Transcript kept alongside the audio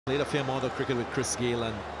Played a fair amount of cricket with Chris Gayle,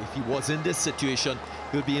 and if he was in this situation,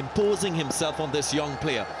 he'll be imposing himself on this young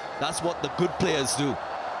player. That's what the good players do.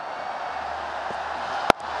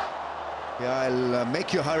 Yeah, I'll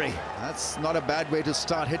make you hurry. That's not a bad way to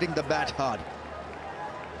start hitting the bat hard.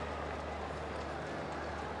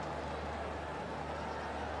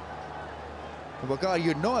 Waqar,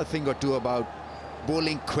 you know a thing or two about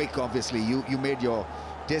bowling quick, obviously. You made your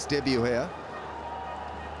test debut here.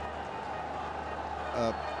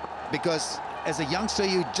 Because as a youngster,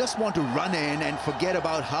 you just want to run in and forget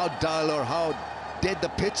about how dull or how dead the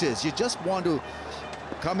pitch is. You just want to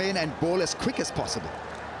come in and bowl as quick as possible.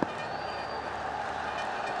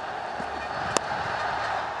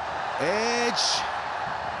 Edge.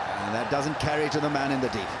 And that doesn't carry to the man in the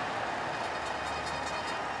deep.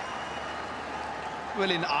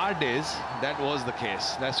 Well, in our days, that was the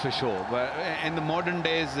case, that's for sure. But in the modern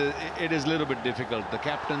days, it is a little bit difficult. The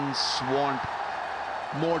captains want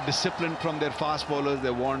more discipline from their fast bowlers.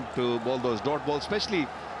 They want to bowl those dot balls, especially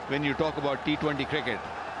when you talk about T20 cricket.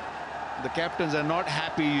 The captains are not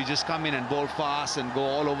happy you just come in and bowl fast and go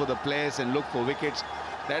all over the place and look for wickets.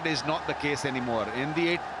 That is not the case anymore. In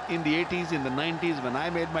the 80s, in the 90s, when I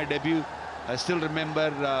made my debut, I still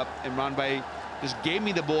remember Imran Bhai just gave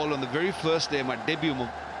me the ball on the very first day, my debut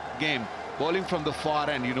game, bowling from the far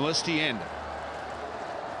end, university end.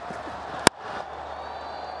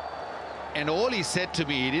 And all he said to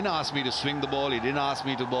me, he didn't ask me to swing the ball, he didn't ask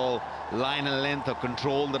me to bowl line and length or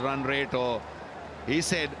control the run rate, or he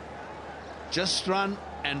said, just run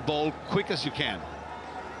and bowl quick as you can.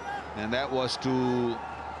 And that was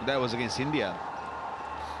against India.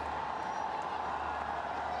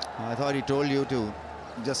 I thought he told you to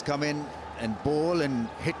just come in and bowl and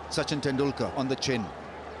hit Sachin Tendulkar on the chin.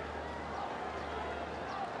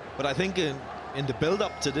 But I think in the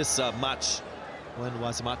build-up to this match, when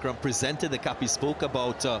Wasim Akram presented the cap, he spoke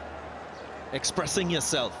about expressing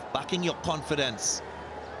yourself, backing your confidence,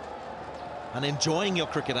 and enjoying your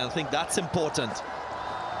cricket. And I think that's important.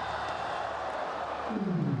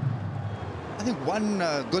 I think one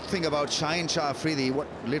good thing about Shaheen Shah Afridi, what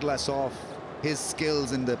little I saw of his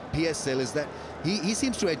skills in the PSL, is that he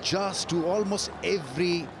seems to adjust to almost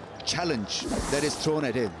every challenge that is thrown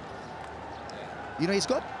at him. You know, he's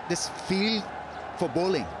got this feel for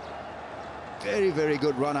bowling. Very, very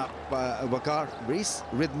good run-up, Waqar. Very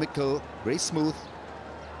rhythmical, very smooth.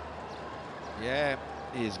 Yeah,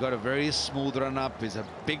 he's got a very smooth run-up. He's a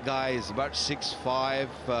big guy. He's about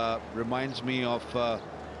 6'5". Reminds me of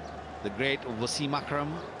the great Wasim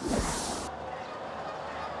Akram.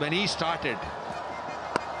 When he started,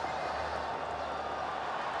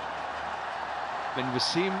 when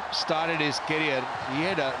Wasim started his career, he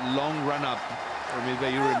had a long run-up.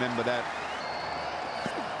 Maybe you remember that.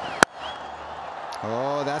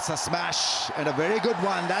 Oh, that's a smash, and a very good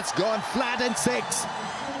one. That's gone flat and 6.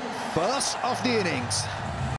 First of the innings.